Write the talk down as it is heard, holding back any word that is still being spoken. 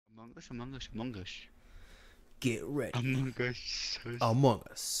Among Us. Get ready. Among Us. Among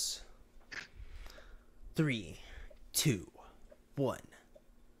Us. 3, 2, 1.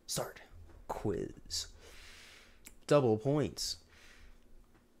 Start. Quiz. Double points.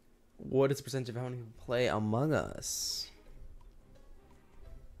 What is the percentage of how many people play Among Us?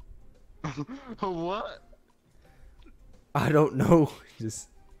 What? I don't know. Just.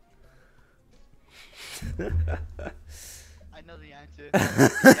 I know the answer.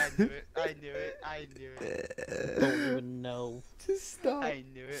 I knew it. I knew it. I knew it. Don't even know. Just stop. I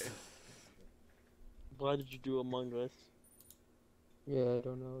knew it. Why did you do Among Us? Yeah, I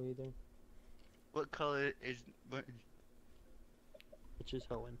don't know either. What color is? What? Which is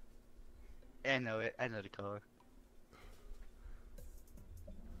Hoenn. I know it. I know the color.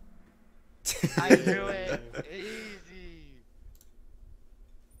 I knew it. Easy.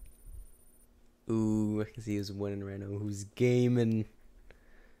 Ooh, I can see who's winning right now. Who's gaming?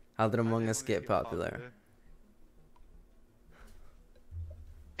 How did Among Us get popular?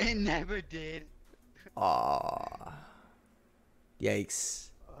 It never did. Aww. Yikes.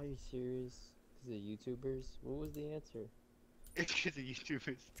 Are you serious? Is it YouTubers? What was the answer? It's because of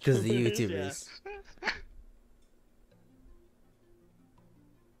YouTubers. Because of the YouTubers.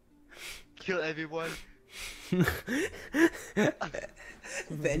 Kill everyone.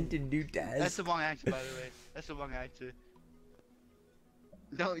 Vent and do tasks. That's the wrong answer, by the way. That's the wrong answer.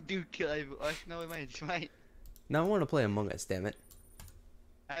 No, do kill everyone. No, it might. It's right. Now I want to play Among Us, damn it.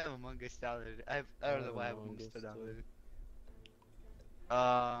 I have Among Us downloaded. I don't know why I have Among Us Us downloaded.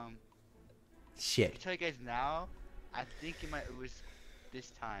 I Shit. can tell you guys now. I think it was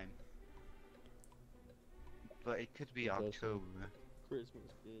this time, but it could be Possession. October.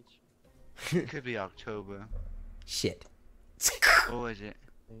 Christmas, bitch. It could be October. Shit. What was it?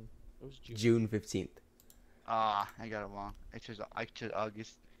 It was June. June 15th. Ah, I got it wrong. It was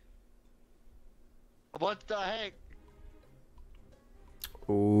August. What the heck?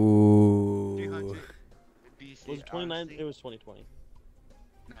 Ooh. 300 BC. Was it 29? honestly. It was 2020.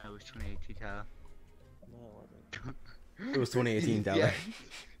 No, it was 2018, Tyler. No, it wasn't. It was 2018, Tyler. Yeah.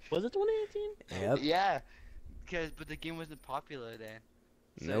 Was it 2018? Yep. Yeah, but the game wasn't popular then.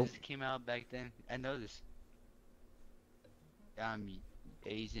 So Nope. it came out back then. I know this.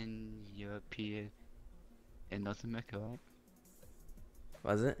 Asian, European, and North America, right?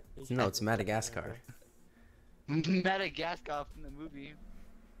 Was it? No, it's Madagascar. Madagascar from the movie.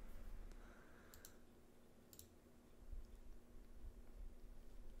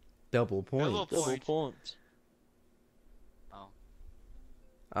 Double point. Double Double Point. points. Oh.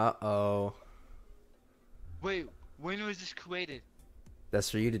 Uh-oh. Wait, when was this created? That's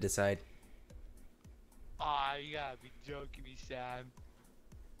for you to decide. Aw, you gotta be joking me, Sam.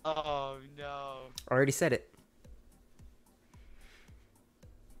 Oh no. I already said it.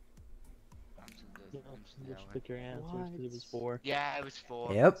 You should pick your answers because it was 4. Yeah, it was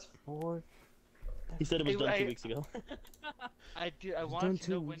 4. Yep. 4? He said it was Hey, done 2 I- weeks ago. I It was wanted done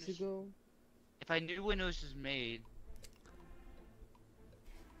to know 2 when weeks this, ago? if I knew when it was made.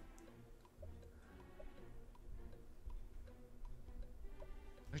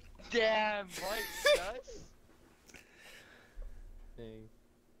 Damn, what sus? Dang.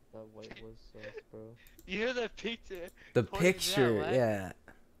 That white was sus, bro. You know the picture? The Pointing that picture, way. yeah.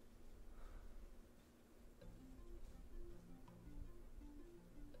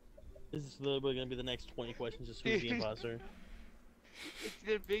 This is literally gonna be the next 20 questions. Just who's the imposter? It's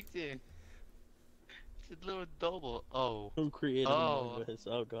the picture. It's a little double. Oh, Who created Oh. Among Us?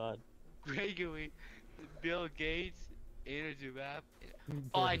 Oh god. Gregory, Bill Gates, Andrew Giraffe.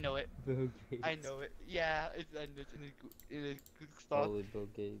 Oh, I know it. Bill Gates. I know it. Yeah, it's in the stuff. Probably Bill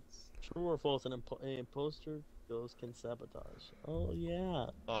Gates. True or false? An imposter ghost can sabotage. Oh yeah.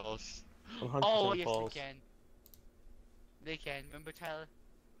 False. 100% Oh, yes, false. they can. They can. Remember, Tyler?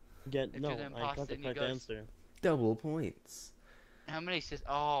 Again, If no, you're the I got imposter the and he correct goes- answer. Double points. How many says?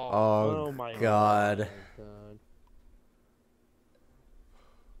 Oh. Oh, Oh my God. Oh god.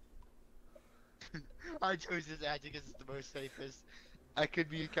 I chose this answer because it's the most safest. I could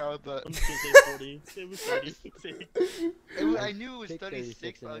be a coward, but I'm just gonna say 40. It was 36. I knew it was Picked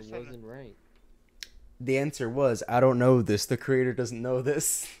 36, but I was and it trying to... wasn't right. The answer was, I don't know this. The creator doesn't know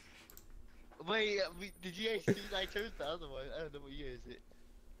this. Wait, did you guys see? I chose the other one. I don't know what year is it.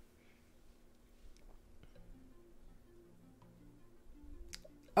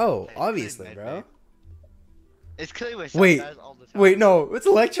 Oh, Hey, obviously, good, bro. man. It's clearly with Wait, guys all the time. Wait, no, it's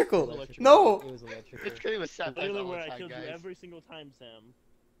electrical. It was electrical. No. It was electrical. It's clearly with guys Literally all where the I time, killed you guys. every single time, Sam.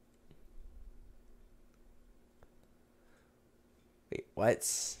 Wait, what?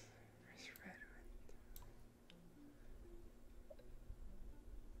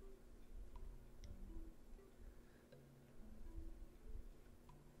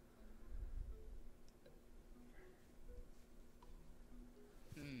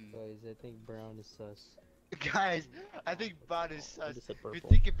 Because I think brown is sus. Guys, I think Brown is I sus. just said If you purple.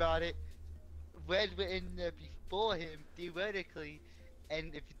 think about it, Red were in there before him, theoretically. And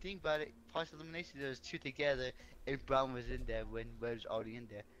if you think about it, partial elimination, there was two together, and Brown was in there when Red was already in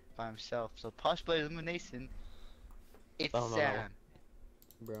there by himself. So partial elimination, it's I don't know that one. Sam.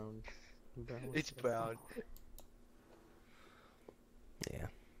 Brown. Brown was It's sus. Brown. Yeah.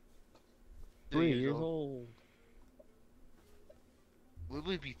 3 years old. It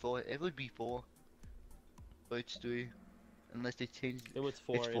would be four. It would be four. But it's three. Unless they change It was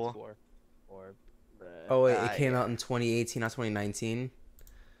 4. It's It's four. 4. Oh wait, Ah, it came yeah. out in 2018, not 2019.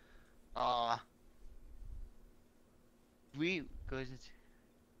 We goes into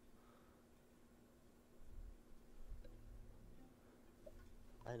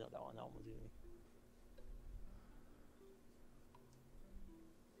I know that one. That one was easy.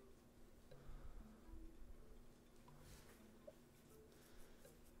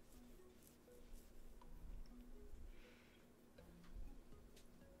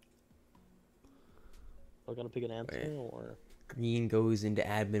 Are we gonna pick an answer Wait. or? Green goes into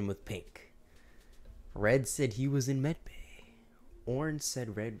admin with pink. Red said he was in medbay. Orange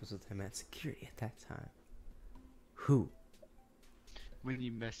said Red was with him at security at that time. Who? when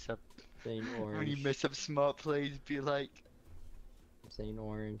you mess up. Saying orange. When you mess up smart plays, be like. I'm saying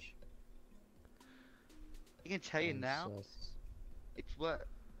orange. I can tell you Orange now, sus. it's what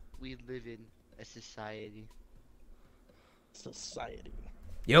we live in, a society. Society.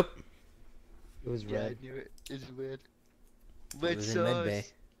 Yep. It was Yeah, red. I knew it. It's weird. He Red was in medbay.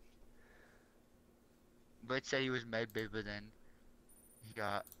 sauce. Red said he was medbay, but then he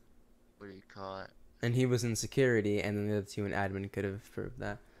got, what do you call it? And he was in security, and then the other two in admin could have proved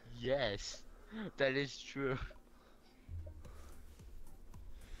that. Yes, that is true.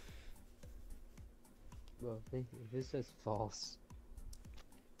 Well, this is false.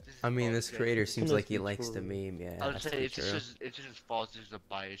 I mean, this creator seems Must like he be likes to true. meme. Yeah, I would that's say pretty it's true. just false. There's a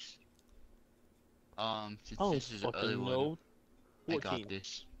bias. Since I don't this is the other fucking one, know. I 14. got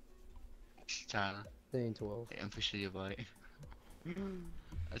this. Tyler, Saying 12. I'm officially right.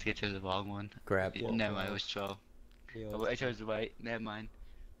 Let's get to the wrong one. Grab. Yeah. Never mind, it was 12. Yo, Oh, I chose the right. Never mind.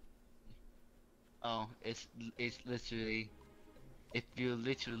 Oh, it's literally. If you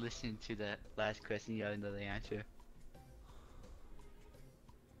literally listen to the last question, you already know the answer.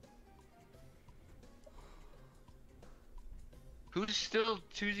 Who's still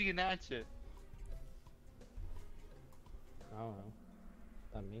choosing an answer? I don't know.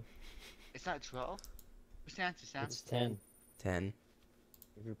 Not me. It's not 12? What's the answer, Sam? It's 10. 10.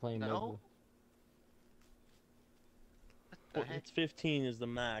 If you're playing No. mobile. What the Well, heck? it's 15 is the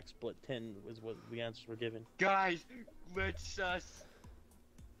max, but 10 is what the answers were given. Guys, red sus.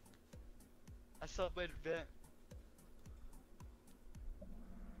 I saw red vent.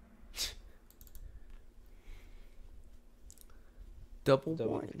 Double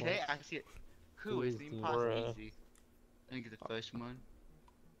Double point. Can I ask you, who Who is is the the- imposter Bruh. easy? Let me get the first one.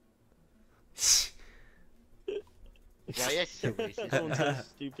 Yeah, yes, so racist. Someone so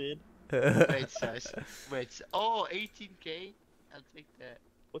stupid. Red sus. Red sus. Oh, 18k? I'll take that.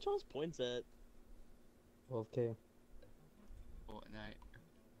 What's y'all's points at? 12k. Fortnite.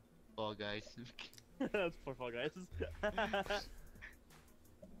 Fall guys. That's for Fall Guys.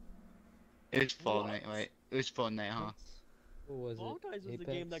 It was Fall What? Night, right? It was Fall Night, huh? What was Fall it? Guys was the Apex?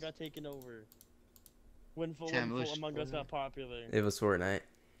 game that got taken over. When Sam, it when was Among Us got popular. It was Fortnite.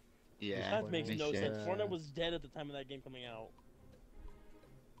 Yeah. That makes Fortnite. no Shit. sense. Fortnite was dead at the time of that game coming out.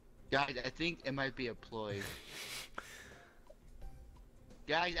 Guys, I think it might be a ploy.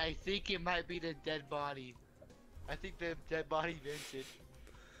 Guys, I think it might be the dead body. I think the dead body vented.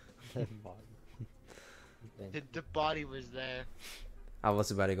 Dead body. Then- The body was there. I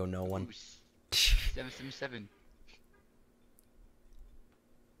was about to go no one. Ooh, 777.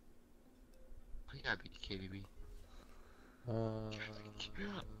 Oh, you gotta be kidding me.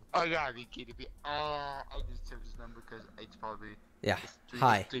 Oh, you gotta be kidding me. I just took this number because it's probably. Yeah. It's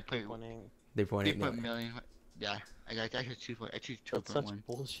Hi. 3.1 Winning. 3.8 million. million. Yeah, I got 2 point. I choose That's such 2.1.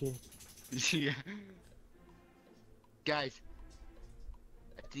 bullshit. Yeah. Guys,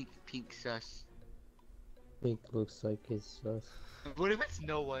 I think pink sus. Pink looks like it's sus. What if it's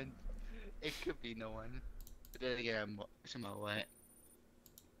no one? It could be no one. But then again, I'm somehow what?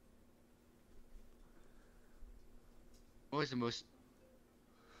 What was the most?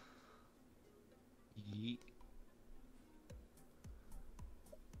 Yeet.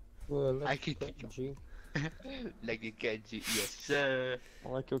 Well, I let's can get think of- G. Like a Genji, yes sir. I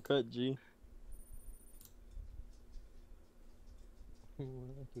like your cut, G.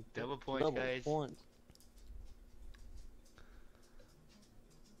 Double points, Double guys. points.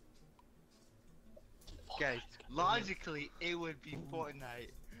 Guys, logically it would be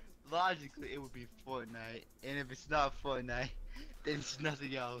Fortnite. Logically it would be Fortnite. And if it's not Fortnite, then it's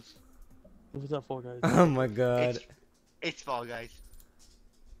nothing else. If it's not Fall Guys. Oh my god. It's Fall Guys.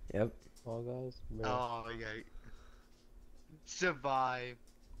 Yep. Fall Guys. Bro. Oh my god. Survive.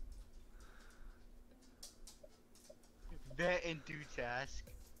 Vet and do task.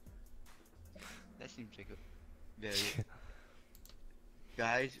 That seems like a very.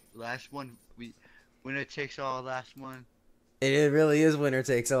 Guys, last one. Winner takes all. Last one. It really is winner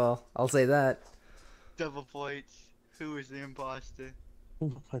takes all. I'll say that. Double points. Who is the imposter?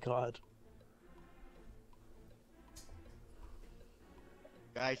 Oh my god.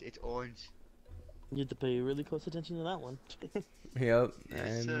 Guys, it's orange. You have to pay really close attention to that one. Yep.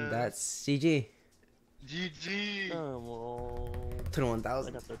 Yes, And that's CG. GG. Come on. I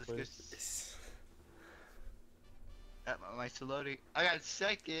 21,000. got third Let's go place. Am I still loading? I got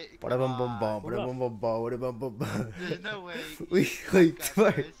second. Bada bum bum Come bum, on. bada bum bum bum, bada bum bum bum. There's no way. We you clicked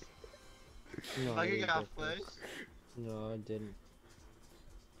got first. No, Fucking you got did first. No, I didn't.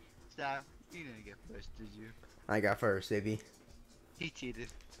 Stop. You didn't get first, did you? I got first, baby. He cheated.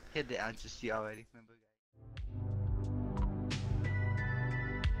 Hit the answer C already. Remember, guys.